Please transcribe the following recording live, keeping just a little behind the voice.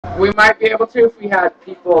We might be able to if we had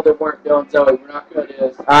people that weren't Bill and Zoe. We're not going to do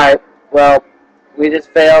this. Alright, well, we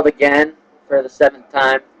just failed again for the 7th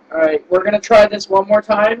time. Alright, we're going to try this one more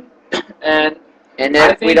time. And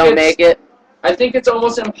if we don't make it... I think it's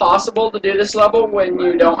almost impossible to do this level when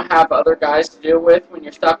you don't have other guys to do it with. When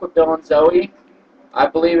you're stuck with Bill and Zoe, I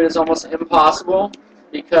believe it is almost impossible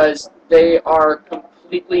because they are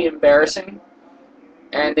completely embarrassing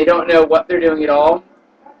and they don't know what they're doing at all.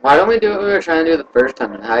 Why don't we do what we were trying to do the first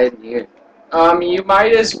time and hide in here? You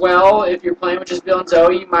might as well, if you're playing with just Bill and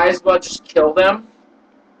Zoe, you might as well just kill them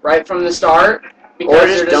right from the start. Or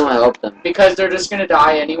just don't help them. Because they're just going to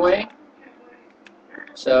die anyway.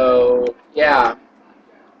 So, yeah.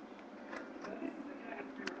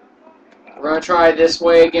 We're going to try this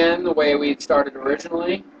way again, the way we started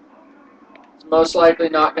originally. It's most likely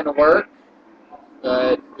not going to work,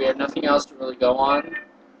 but we have nothing else to really go on.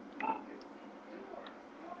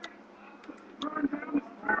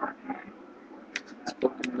 Let's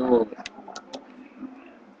fucking know it.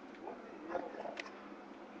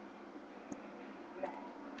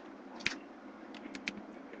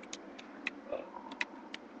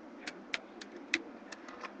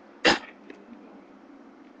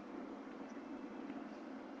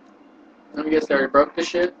 Let me guess, they already broke this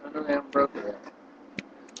shit? I know they haven't broke it yet.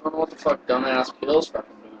 I don't know what the fuck dumbass Bill's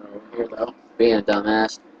fucking doing over here, though. Being a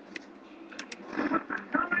dumbass. What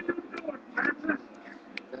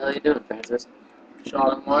the hell are you doing, Francis?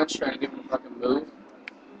 Shot him once, trying to give him a fucking move.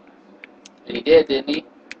 And he did, didn't he?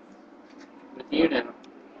 With you now.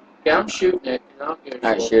 Yeah, I'm shooting it, because I don't give a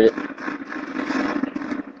Alright, shit. shoot it.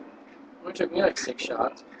 It took me like 6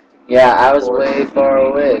 shots. Yeah, I was way far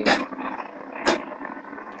away.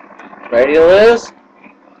 Ready to lose?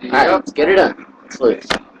 Yep. Alright, let's get it done. Let's lose.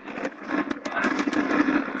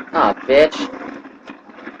 Aw, bitch.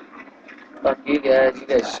 Fuck you guys. You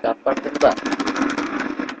guys just got fucked in the butt.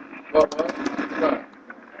 What?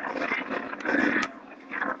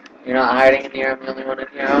 You're not hiding in here, I'm the only one in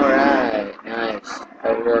here? Alright, nice.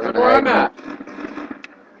 Look where I'm at.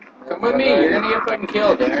 Come with me, you're gonna get fucking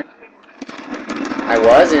killed, Darren. I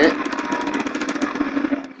wasn't.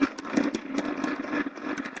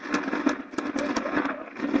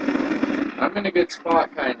 I'm in a good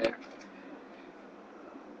spot, kinda.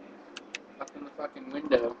 Up in the fucking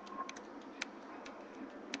window.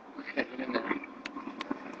 Okay, get in there.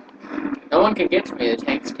 No one can get to me. The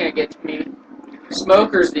tanks can't get to me.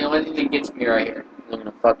 Smoker's the only thing that gets me right here. They're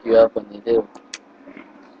gonna fuck you up when they do.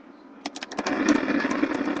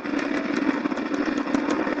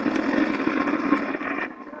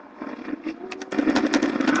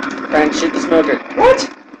 Frank, shoot the smoker. What?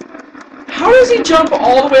 How does he jump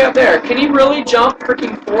all the way up there? Can he really jump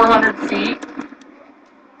freaking 400 feet?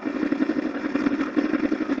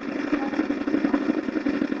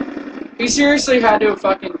 He seriously had to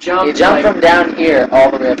fucking jump. He jumped like, from down here all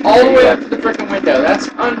the way up to all the way up to the freaking window. That's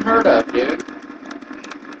unheard of, dude.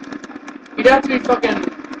 He'd have to be fucking...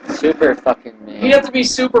 Super fucking man. He'd have to be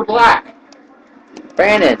super black.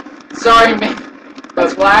 Brandon. Sorry, man.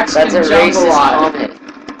 But blacks can That's a jump a racist lot. comment.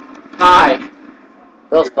 Hi.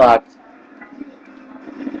 Bill's fucked.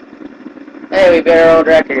 Hey, we beat our old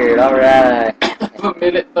record. Alright. A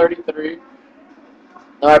minute 33.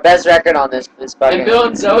 No, our best record on this fucking... And Bill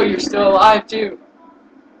and Zoe, you're still alive, too.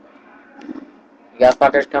 You got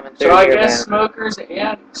fuckers coming through So I here, guess man. smokers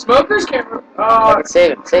and... Smokers can't... Fucking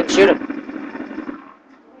save him. Save him. Shoot him.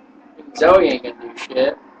 Zoe ain't gonna do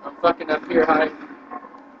shit. I'm fucking up here high.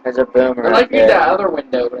 There's a boomer I'd like up to get there. that other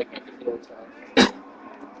window, but I can't get the other side.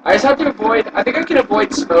 I just have to avoid... I think I can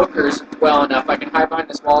avoid smokers well enough. I can hide behind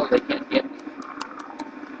this wall that they can't get me.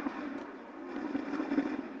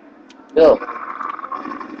 Bill.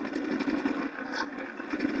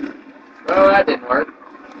 Oh, that didn't work.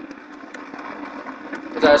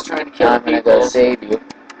 Because I was trying to kill I'm people. gonna go save you.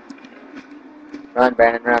 Run,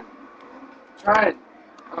 Brandon, run. Try it.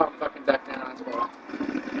 Oh, I'm fucking duck down as well.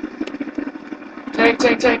 Tank,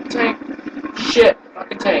 tank, tank, tank. Shit,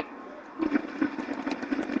 fucking tank.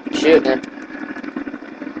 Shoot him.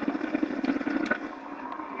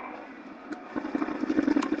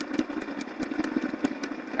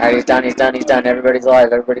 Alright, he's done, he's done, he's done. Everybody's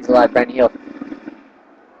alive, everybody's alive. Brandon, heal.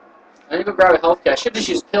 I need to go grab a health kit. I should just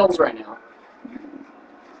use pills right now.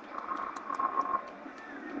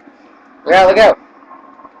 Look out, look out.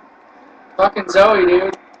 Fucking Zoe,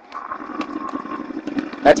 dude.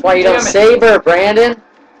 That's why you Damn don't it. save her, Brandon.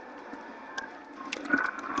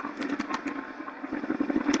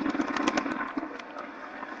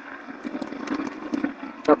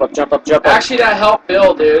 Jump up, jump up, jump up. Actually, that helped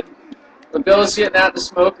Bill, dude. But Bill's getting out, the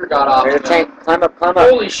smoker got off. There's a of him. tank. Climb up, climb up.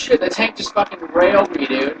 Holy shit, the tank just fucking railed me,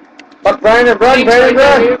 dude. Fuck Brandon, run, Tank's Brandon,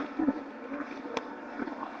 right run. there, dude.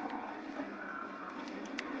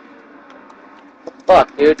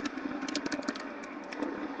 fuck, dude?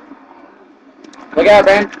 Look out,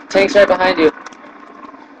 Brandon. Tank's right behind you.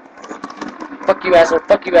 Fuck you, asshole.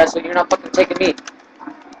 Fuck you, asshole. You're not fucking taking me.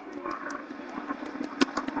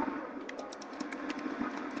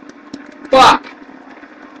 Fuck!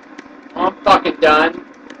 I'm fucking done.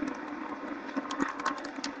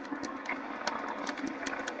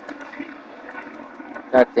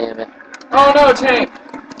 God damn it. Oh no, tank!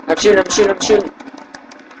 I'm shooting.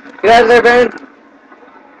 Get out of there, Brandon.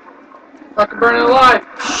 Fucking burning alive.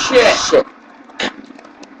 Shit. Shit.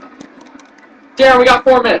 Darren, we got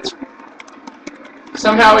 4 minutes.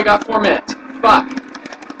 Somehow we got 4 minutes. Fuck.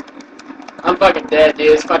 I'm fucking dead,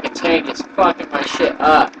 dude. This fucking tank is fucking my shit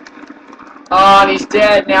up. Oh, and he's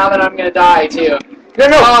dead now that I'm gonna die, too. No.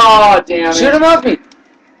 Oh, damn it. Shoot him off me.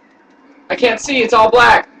 I can't see. It's all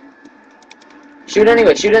black. Shoot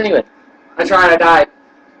anyway. I tried. I died.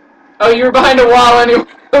 Oh, you were behind a wall anyway.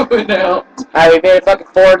 No. Alright, we made it fucking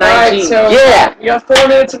 4:19. Alright, so yeah! we got 4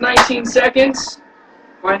 minutes and 19 seconds.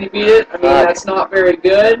 Finally beat it. I mean, that's not very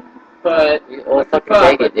good, but We'll fucking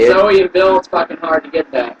take it, dude. Zoe and Bill, it's fucking hard to get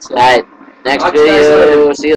that. So. Alright, next Talk to you guys video. later. See you.